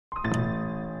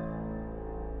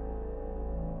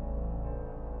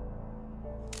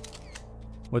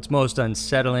What's most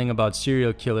unsettling about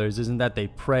serial killers isn't that they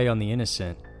prey on the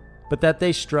innocent, but that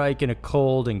they strike in a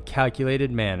cold and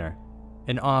calculated manner,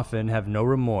 and often have no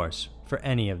remorse for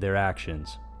any of their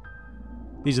actions.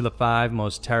 These are the 5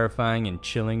 most terrifying and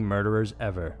chilling murderers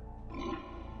ever.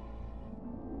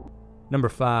 Number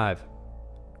 5.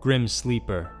 Grim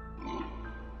Sleeper.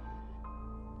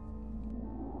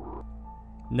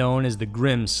 Known as the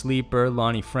Grim Sleeper,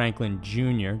 Lonnie Franklin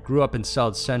Jr. grew up in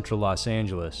South Central Los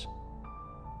Angeles.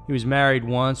 He was married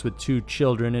once with 2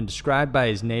 children and described by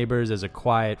his neighbors as a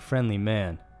quiet, friendly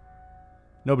man.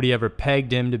 Nobody ever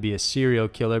pegged him to be a serial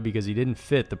killer because he didn't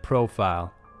fit the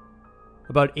profile.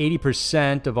 About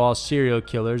 80% of all serial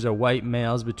killers are white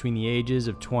males between the ages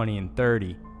of 20 and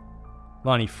 30.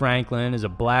 Lonnie Franklin is a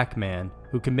black man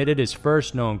who committed his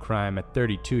first known crime at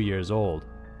 32 years old.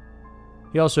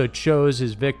 He also chose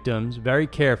his victims very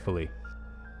carefully,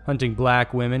 hunting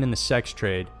black women in the sex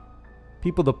trade,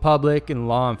 people the public and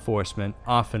law enforcement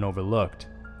often overlooked.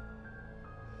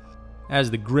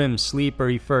 As the Grim Sleeper,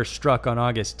 he first struck on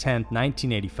August 10,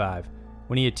 1985,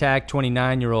 when he attacked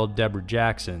 29-year-old Deborah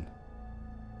Jackson.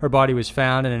 Her body was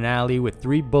found in an alley with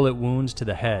 3 bullet wounds to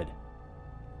the head.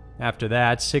 After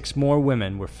that, 6 more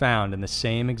women were found in the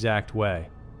same exact way.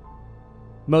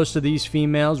 Most of these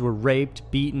females were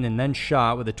raped, beaten, and then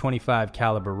shot with a .25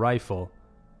 caliber rifle.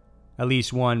 At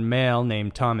least one male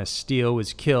named Thomas Steele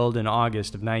was killed in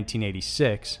August of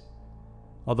 1986.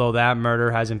 Although that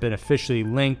murder hasn't been officially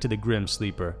linked to the Grim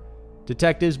Sleeper,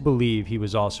 detectives believe he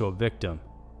was also a victim.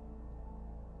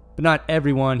 But not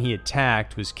everyone he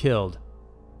attacked was killed.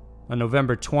 On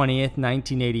November 20th,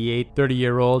 1988,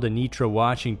 30-year-old Anitra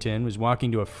Washington was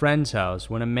walking to a friend's house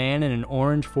when a man in an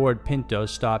orange Ford Pinto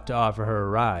stopped to offer her a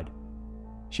ride.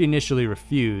 She initially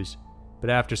refused, but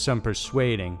after some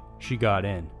persuading, she got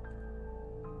in.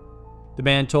 The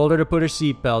man told her to put her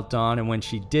seatbelt on, and when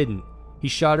she didn't, he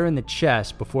shot her in the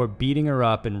chest before beating her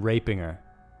up and raping her.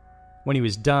 When he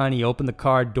was done, he opened the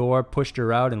car door, pushed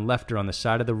her out, and left her on the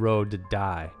side of the road to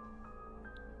die.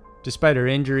 Despite her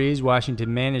injuries,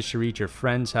 Washington managed to reach her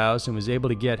friend's house and was able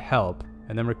to get help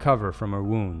and then recover from her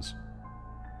wounds.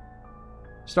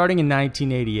 Starting in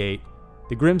 1988,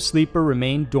 the Grim Sleeper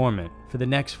remained dormant for the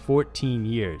next 14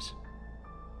 years.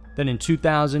 Then in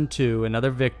 2002,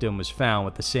 another victim was found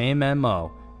with the same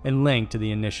MO and linked to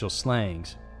the initial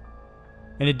slayings.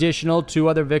 An additional 2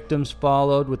 other victims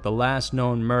followed, with the last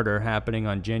known murder happening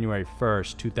on January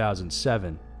 1st,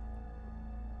 2007.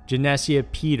 Genesia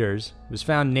Peters was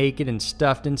found naked and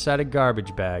stuffed inside a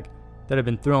garbage bag that had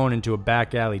been thrown into a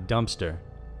back alley dumpster.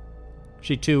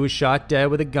 She too was shot dead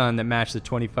with a gun that matched the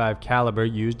 .25 caliber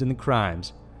used in the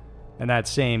crimes, and that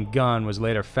same gun was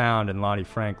later found in Lonnie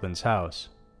Franklin's house.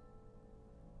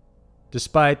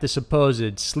 Despite the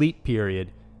supposed sleep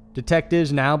period,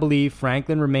 detectives now believe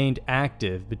Franklin remained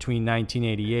active between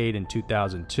 1988 and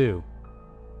 2002.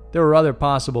 There were other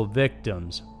possible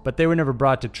victims, but they were never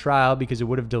brought to trial because it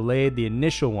would have delayed the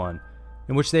initial one,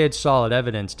 in which they had solid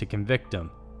evidence to convict him.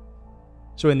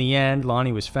 So in the end,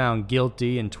 Lonnie was found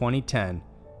guilty in 2010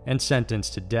 and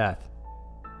sentenced to death.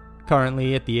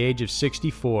 Currently, at the age of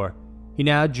 64, he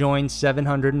now joins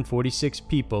 746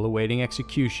 people awaiting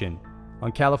execution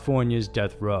on California's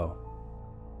death row.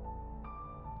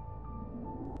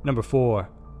 Number 4.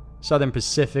 Southern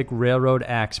Pacific Railroad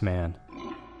Axeman.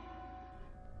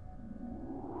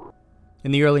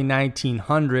 In the early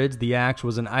 1900s, the axe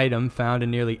was an item found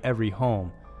in nearly every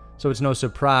home, so it's no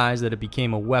surprise that it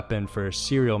became a weapon for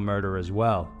serial murder as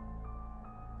well.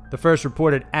 The first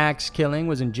reported axe killing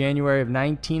was in January of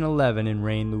 1911 in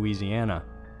Rayne, Louisiana.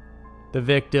 The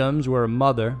victims were a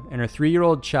mother and her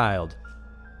 3-year-old child.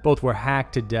 Both were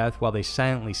hacked to death while they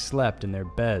silently slept in their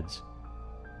beds.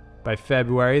 By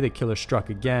February, the killer struck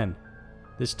again,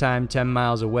 this time 10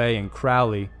 miles away in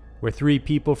Crowley, where 3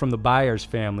 people from the Byers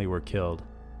family were killed.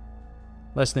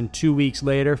 Less than 2 weeks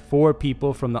later, 4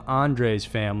 people from the Andres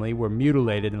family were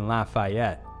mutilated in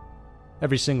Lafayette.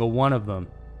 Every single one of them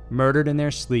murdered in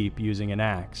their sleep using an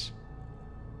axe.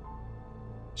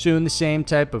 Soon the same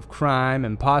type of crime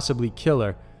and possibly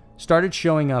killer started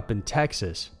showing up in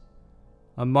Texas.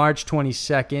 On March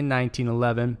 22,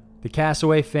 1911, the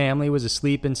Cassaway family was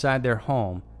asleep inside their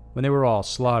home when they were all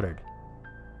slaughtered.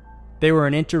 They were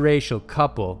an interracial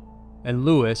couple, and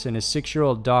Lewis and his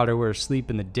 6-year-old daughter were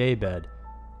asleep in the daybed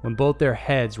when both their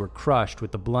heads were crushed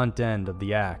with the blunt end of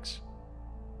the axe.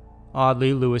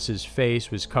 Oddly, Lewis's face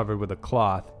was covered with a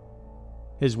cloth.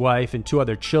 His wife and 2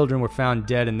 other children were found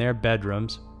dead in their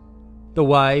bedrooms. The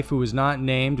wife, who was not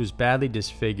named, was badly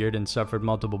disfigured and suffered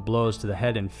multiple blows to the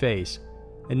head and face,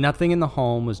 and nothing in the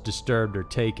home was disturbed or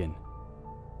taken.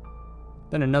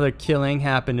 Then another killing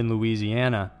happened in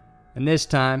Louisiana, and this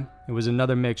time it was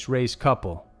another mixed-race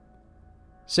couple.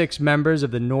 6 members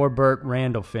of the Norbert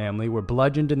Randall family were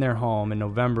bludgeoned in their home in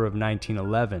November of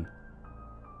 1911.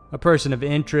 A person of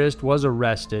interest was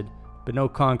arrested, but no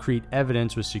concrete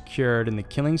evidence was secured and the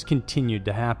killings continued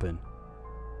to happen.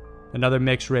 Another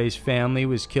mixed-race family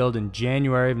was killed in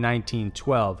January of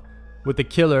 1912, with the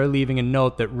killer leaving a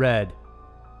note that read,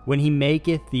 "When he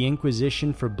maketh the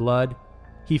inquisition for blood,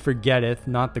 he forgetteth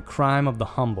not the crime of the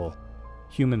humble."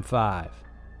 Human 5.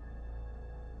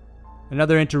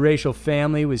 Another interracial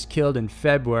family was killed in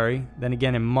February, then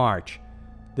again in March.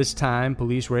 This time,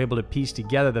 police were able to piece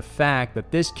together the fact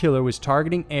that this killer was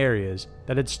targeting areas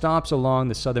that had stops along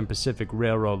the Southern Pacific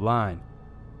Railroad line.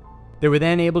 They were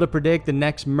then able to predict the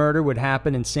next murder would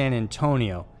happen in San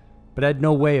Antonio, but had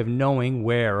no way of knowing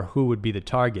where or who would be the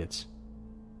targets.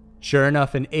 Sure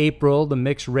enough, in April, the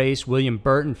mixed-race William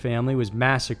Burton family was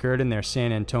massacred in their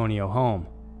San Antonio home.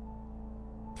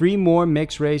 3 more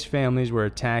mixed-race families were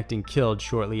attacked and killed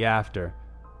shortly after,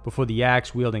 before the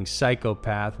axe-wielding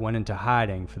psychopath went into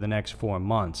hiding for the next 4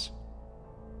 months.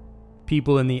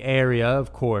 People in the area,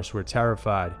 of course, were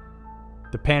terrified.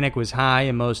 The panic was high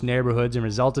in most neighborhoods and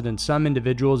resulted in some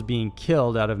individuals being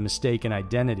killed out of mistaken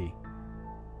identity.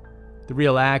 The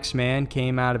real Axeman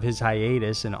came out of his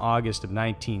hiatus in August of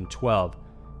 1912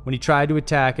 when he tried to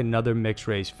attack another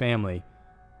mixed-race family.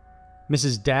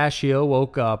 Mrs. Dashiell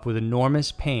woke up with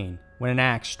enormous pain when an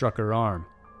axe struck her arm.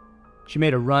 She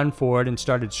made a run for it and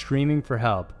started screaming for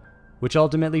help, which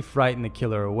ultimately frightened the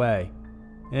killer away.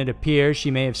 And it appears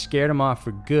she may have scared him off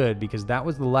for good because that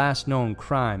was the last known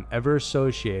crime ever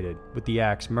associated with the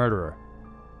axe murderer.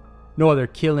 No other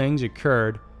killings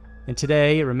occurred, and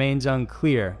today it remains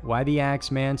unclear why the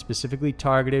Axeman specifically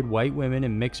targeted white women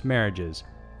in mixed marriages,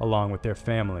 along with their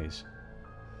families.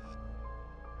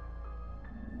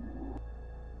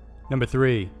 Number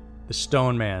 3. The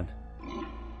Stone Man.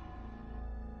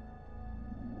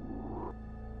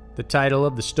 The title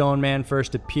of the Stone Man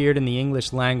first appeared in the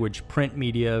English-language print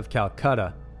media of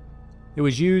Calcutta. It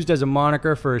was used as a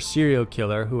moniker for a serial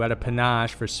killer who had a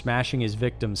panache for smashing his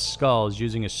victims' skulls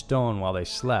using a stone while they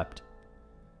slept.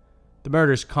 The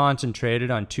murders concentrated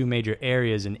on 2 major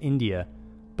areas in India,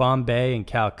 Bombay and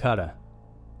Calcutta.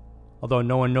 Although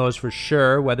no one knows for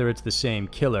sure whether it's the same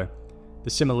killer, the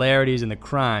similarities in the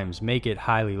crimes make it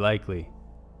highly likely.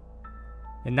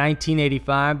 In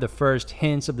 1985, the first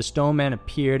hints of the Stone Man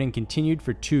appeared and continued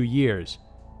for 2 years.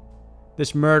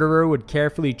 This murderer would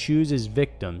carefully choose his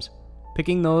victims,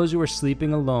 picking those who were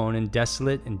sleeping alone in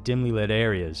desolate and dimly lit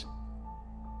areas.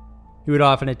 He would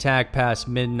often attack past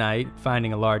midnight,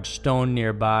 finding a large stone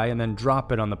nearby and then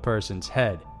drop it on the person's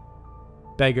head.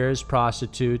 Beggars,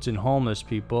 prostitutes, and homeless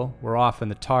people were often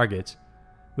the targets,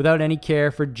 without any care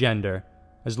for gender,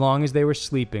 as long as they were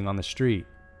sleeping on the street.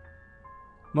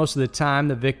 Most of the time,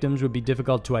 the victims would be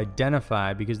difficult to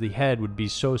identify because the head would be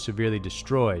so severely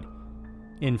destroyed.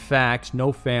 In fact,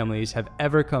 no families have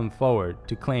ever come forward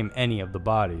to claim any of the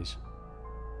bodies.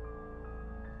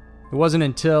 It wasn't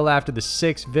until after the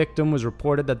 6th victim was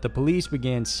reported that the police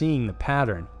began seeing the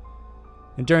pattern.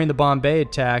 And during the Bombay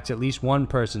attacks, at least one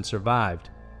person survived.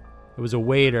 It was a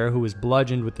waiter who was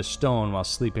bludgeoned with the stone while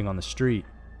sleeping on the street.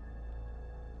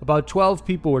 About 12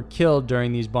 people were killed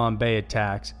during these Bombay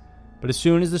attacks, but as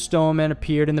soon as the Stone Man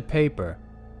appeared in the paper,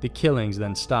 the killings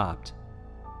then stopped.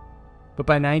 But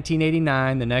by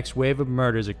 1989, the next wave of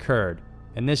murders occurred,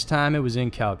 and this time it was in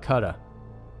Calcutta.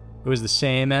 It was the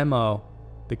same MO.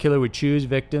 The killer would choose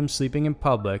victims sleeping in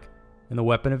public, and the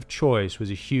weapon of choice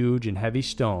was a huge and heavy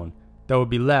stone that would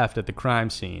be left at the crime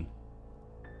scene.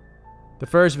 The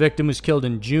first victim was killed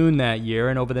in June that year,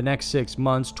 and over the next 6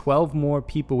 months, 12 more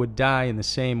people would die in the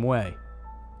same way.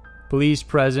 Police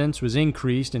presence was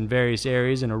increased in various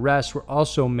areas, and arrests were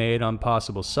also made on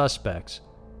possible suspects.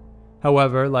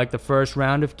 However, like the first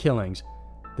round of killings,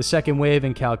 the second wave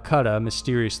in Calcutta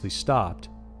mysteriously stopped,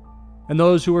 and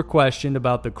those who were questioned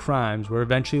about the crimes were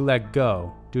eventually let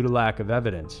go due to lack of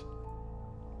evidence.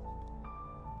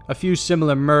 A few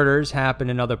similar murders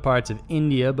happened in other parts of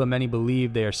India, but many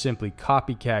believe they are simply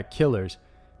copycat killers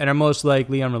and are most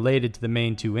likely unrelated to the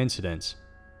main 2 incidents.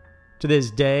 To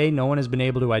this day, no one has been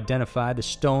able to identify the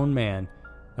Stone Man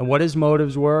and what his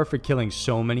motives were for killing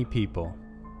so many people.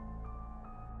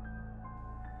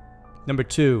 Number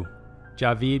 2.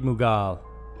 Javeed Mughal.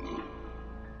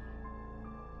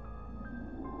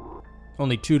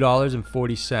 Only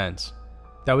 $2.40.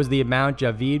 That was the amount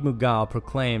Javeed Mughal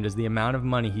proclaimed as the amount of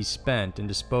money he spent in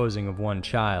disposing of one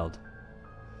child.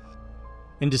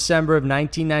 In December of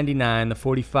 1999, the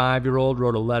 45-year-old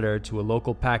wrote a letter to a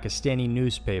local Pakistani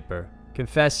newspaper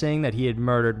confessing that he had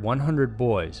murdered 100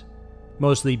 boys,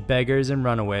 mostly beggars and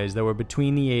runaways that were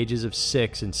between the ages of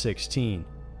 6 and 16.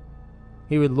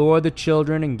 He would lure the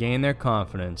children and gain their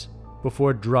confidence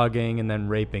before drugging and then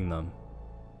raping them.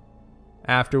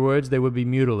 Afterwards, they would be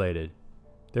mutilated,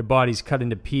 their bodies cut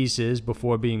into pieces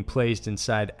before being placed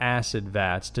inside acid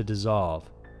vats to dissolve.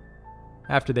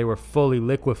 After they were fully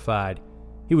liquefied,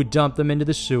 he would dump them into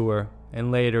the sewer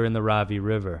and later in the Ravi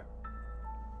River.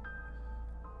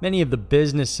 Many of the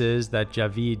businesses that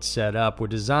Javid set up were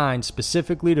designed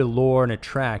specifically to lure and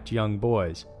attract young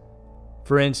boys.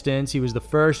 For instance, he was the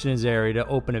first in his area to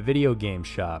open a video game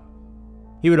shop.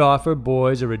 He would offer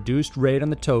boys a reduced rate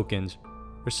on the tokens,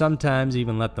 or sometimes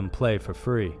even let them play for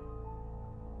free.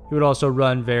 He would also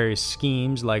run various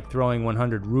schemes like throwing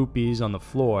 100 rupees on the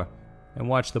floor and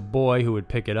watch the boy who would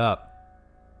pick it up.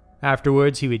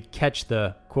 Afterwards, he would catch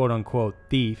the quote-unquote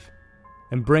thief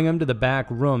and bring him to the back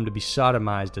room to be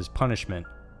sodomized as punishment.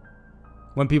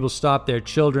 When people stopped their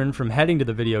children from heading to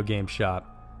the video game shop,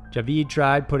 Javid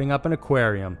tried putting up an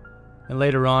aquarium and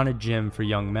later on a gym for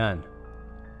young men.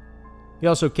 He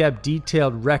also kept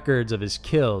detailed records of his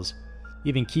kills,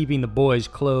 even keeping the boys'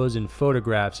 clothes and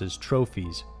photographs as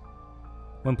trophies.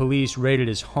 When police raided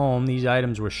his home, these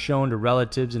items were shown to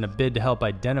relatives in a bid to help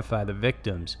identify the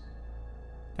victims.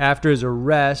 After his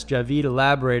arrest, Javid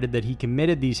elaborated that he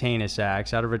committed these heinous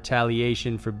acts out of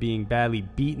retaliation for being badly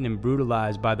beaten and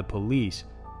brutalized by the police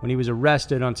when he was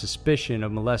arrested on suspicion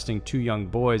of molesting 2 young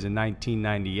boys in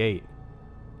 1998.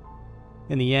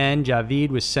 In the end, Javid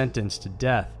was sentenced to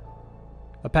death.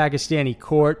 A Pakistani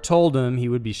court told him he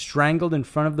would be strangled in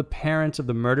front of the parents of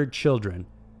the murdered children.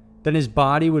 Then his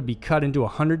body would be cut into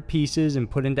 100 pieces and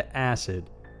put into acid,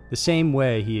 the same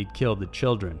way he had killed the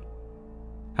children.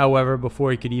 However,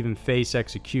 before he could even face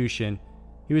execution,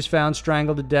 he was found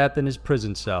strangled to death in his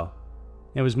prison cell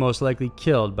and was most likely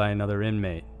killed by another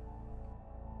inmate.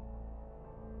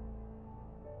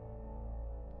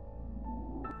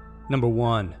 Number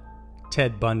 1.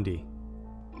 Ted Bundy.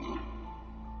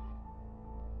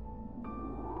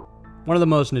 One of the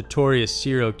most notorious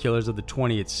serial killers of the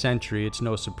 20th century, it's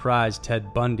no surprise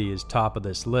Ted Bundy is top of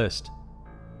this list.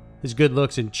 His good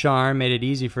looks and charm made it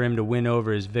easy for him to win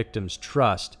over his victims'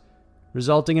 trust,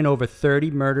 resulting in over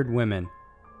 30 murdered women,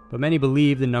 but many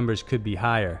believe the numbers could be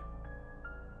higher.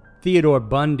 Theodore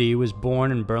Bundy was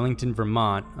born in Burlington,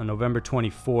 Vermont on November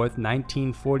 24,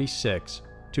 1946,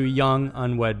 to a young,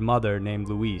 unwed mother named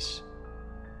Louise.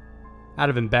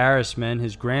 Out of embarrassment,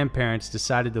 his grandparents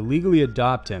decided to legally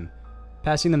adopt him,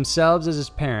 passing themselves as his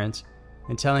parents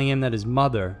and telling him that his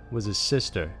mother was his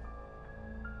sister.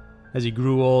 As he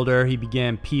grew older, he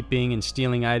began peeping and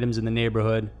stealing items in the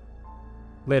neighborhood.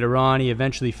 Later on, he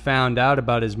eventually found out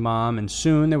about his mom, and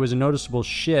soon there was a noticeable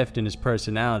shift in his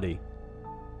personality.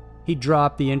 He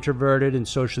dropped the introverted and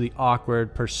socially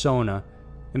awkward persona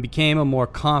and became a more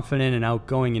confident and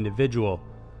outgoing individual,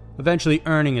 eventually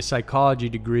earning a psychology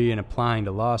degree and applying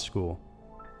to law school.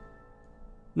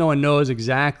 No one knows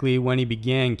exactly when he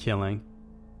began killing.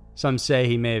 Some say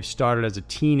he may have started as a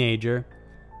teenager,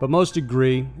 but most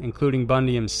agree, including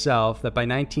Bundy himself, that by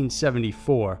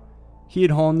 1974, he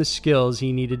had honed the skills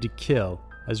he needed to kill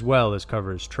as well as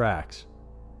cover his tracks.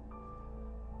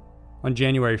 On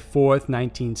January 4th,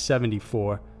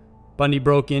 1974, Bundy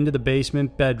broke into the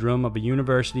basement bedroom of a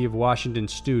University of Washington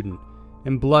student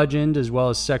and bludgeoned as well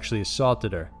as sexually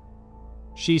assaulted her.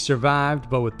 She survived,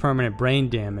 but with permanent brain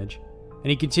damage, and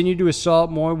he continued to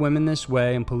assault more women this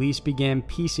way, and police began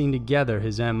piecing together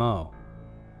his M.O.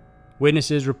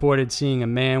 Witnesses reported seeing a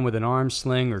man with an arm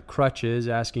sling or crutches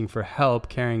asking for help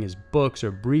carrying his books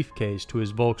or briefcase to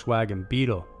his Volkswagen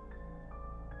Beetle.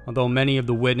 Although many of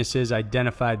the witnesses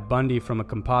identified Bundy from a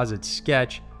composite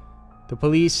sketch, the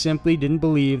police simply didn't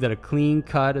believe that a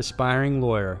clean-cut, aspiring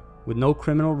lawyer with no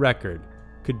criminal record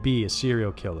could be a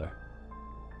serial killer.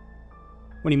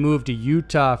 When he moved to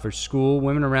Utah for school,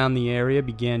 women around the area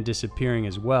began disappearing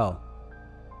as well.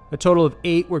 A total of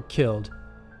 8 were killed,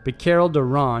 but Carol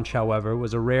DeRanch, however,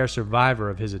 was a rare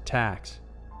survivor of his attacks.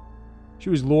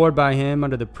 She was lured by him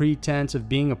under the pretense of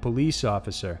being a police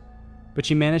officer, but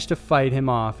she managed to fight him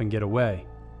off and get away.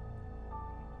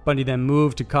 Bundy then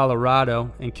moved to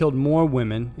Colorado and killed more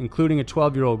women, including a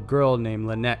 12-year-old girl named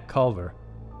Lynette Culver.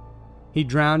 He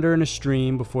drowned her in a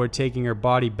stream before taking her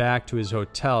body back to his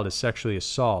hotel to sexually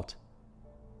assault.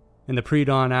 In the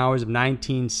pre-dawn hours of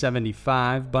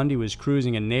 1975, Bundy was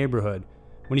cruising a neighborhood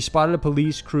when he spotted a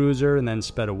police cruiser and then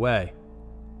sped away.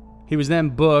 He was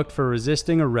then booked for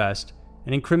resisting arrest,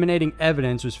 and incriminating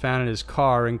evidence was found in his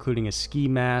car, including a ski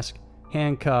mask,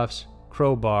 handcuffs,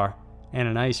 crowbar, and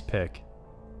an ice pick.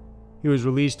 He was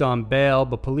released on bail,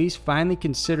 but police finally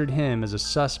considered him as a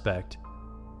suspect.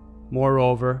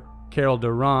 Moreover, Carol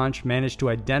Duranche managed to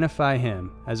identify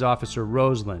him as Officer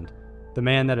Roseland, the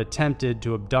man that attempted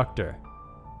to abduct her.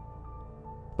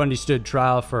 Bundy stood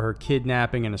trial for her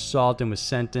kidnapping and assault and was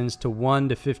sentenced to 1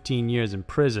 to 15 years in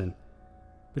prison.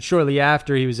 But shortly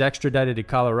after, he was extradited to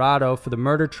Colorado for the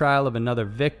murder trial of another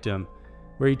victim,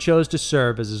 where he chose to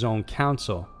serve as his own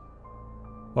counsel.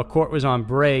 While court was on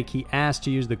break, he asked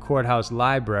to use the courthouse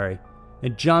library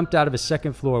and jumped out of a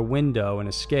second-floor window and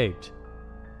escaped.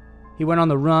 He went on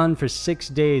the run for 6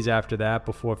 days after that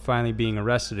before finally being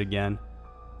arrested again.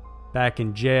 Back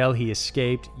in jail, he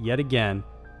escaped yet again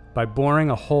by boring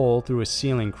a hole through a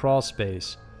ceiling crawl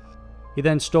space. He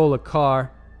then stole a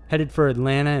car, headed for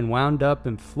Atlanta, and wound up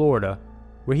in Florida,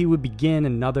 where he would begin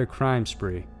another crime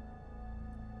spree.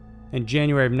 In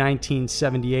January of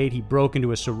 1978, he broke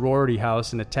into a sorority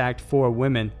house and attacked 4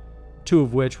 women, 2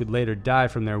 of which would later die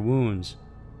from their wounds.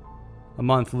 A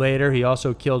month later, he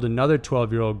also killed another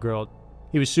 12-year-old girl.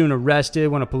 He was soon arrested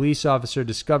when a police officer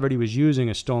discovered he was using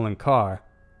a stolen car.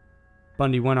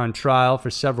 Bundy went on trial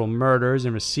for several murders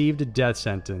and received a death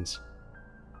sentence.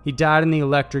 He died in the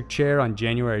electric chair on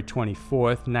January 24,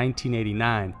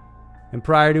 1989, and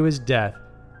prior to his death,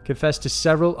 confessed to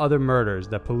several other murders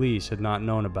that police had not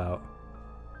known about.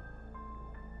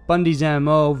 Bundy's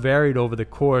MO varied over the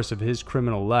course of his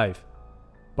criminal life,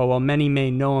 but while many may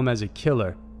know him as a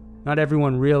killer, not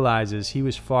everyone realizes he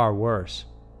was far worse.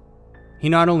 He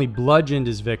not only bludgeoned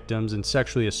his victims and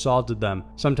sexually assaulted them,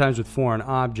 sometimes with foreign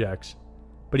objects,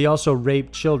 but he also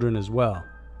raped children as well.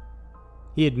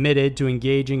 He admitted to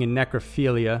engaging in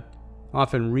necrophilia,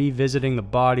 often revisiting the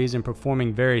bodies and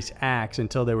performing various acts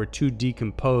until they were too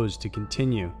decomposed to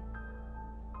continue.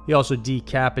 He also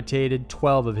decapitated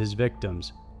 12 of his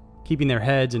victims, keeping their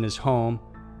heads in his home,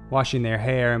 washing their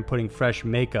hair, and putting fresh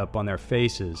makeup on their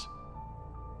faces.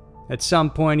 At some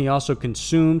point, he also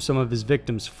consumed some of his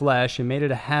victims' flesh and made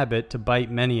it a habit to bite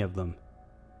many of them.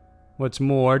 What's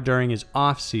more, during his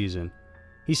off-season,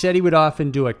 he said he would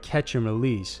often do a catch and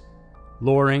release,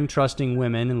 luring trusting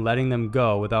women and letting them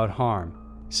go without harm,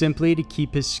 simply to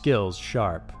keep his skills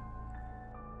sharp.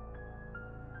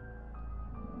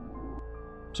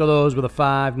 So those were the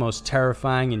 5 most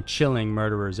terrifying and chilling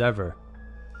murderers ever.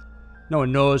 No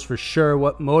one knows for sure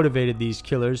what motivated these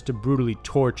killers to brutally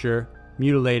torture,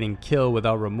 mutilate, and kill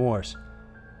without remorse,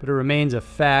 but it remains a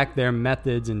fact their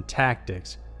methods and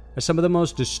tactics are some of the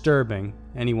most disturbing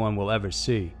anyone will ever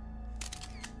see.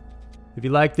 If you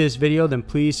like this video, then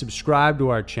please subscribe to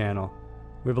our channel.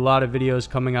 We have a lot of videos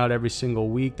coming out every single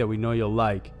week that we know you'll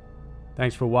like.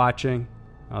 Thanks for watching.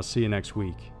 I'll see you next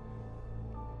week.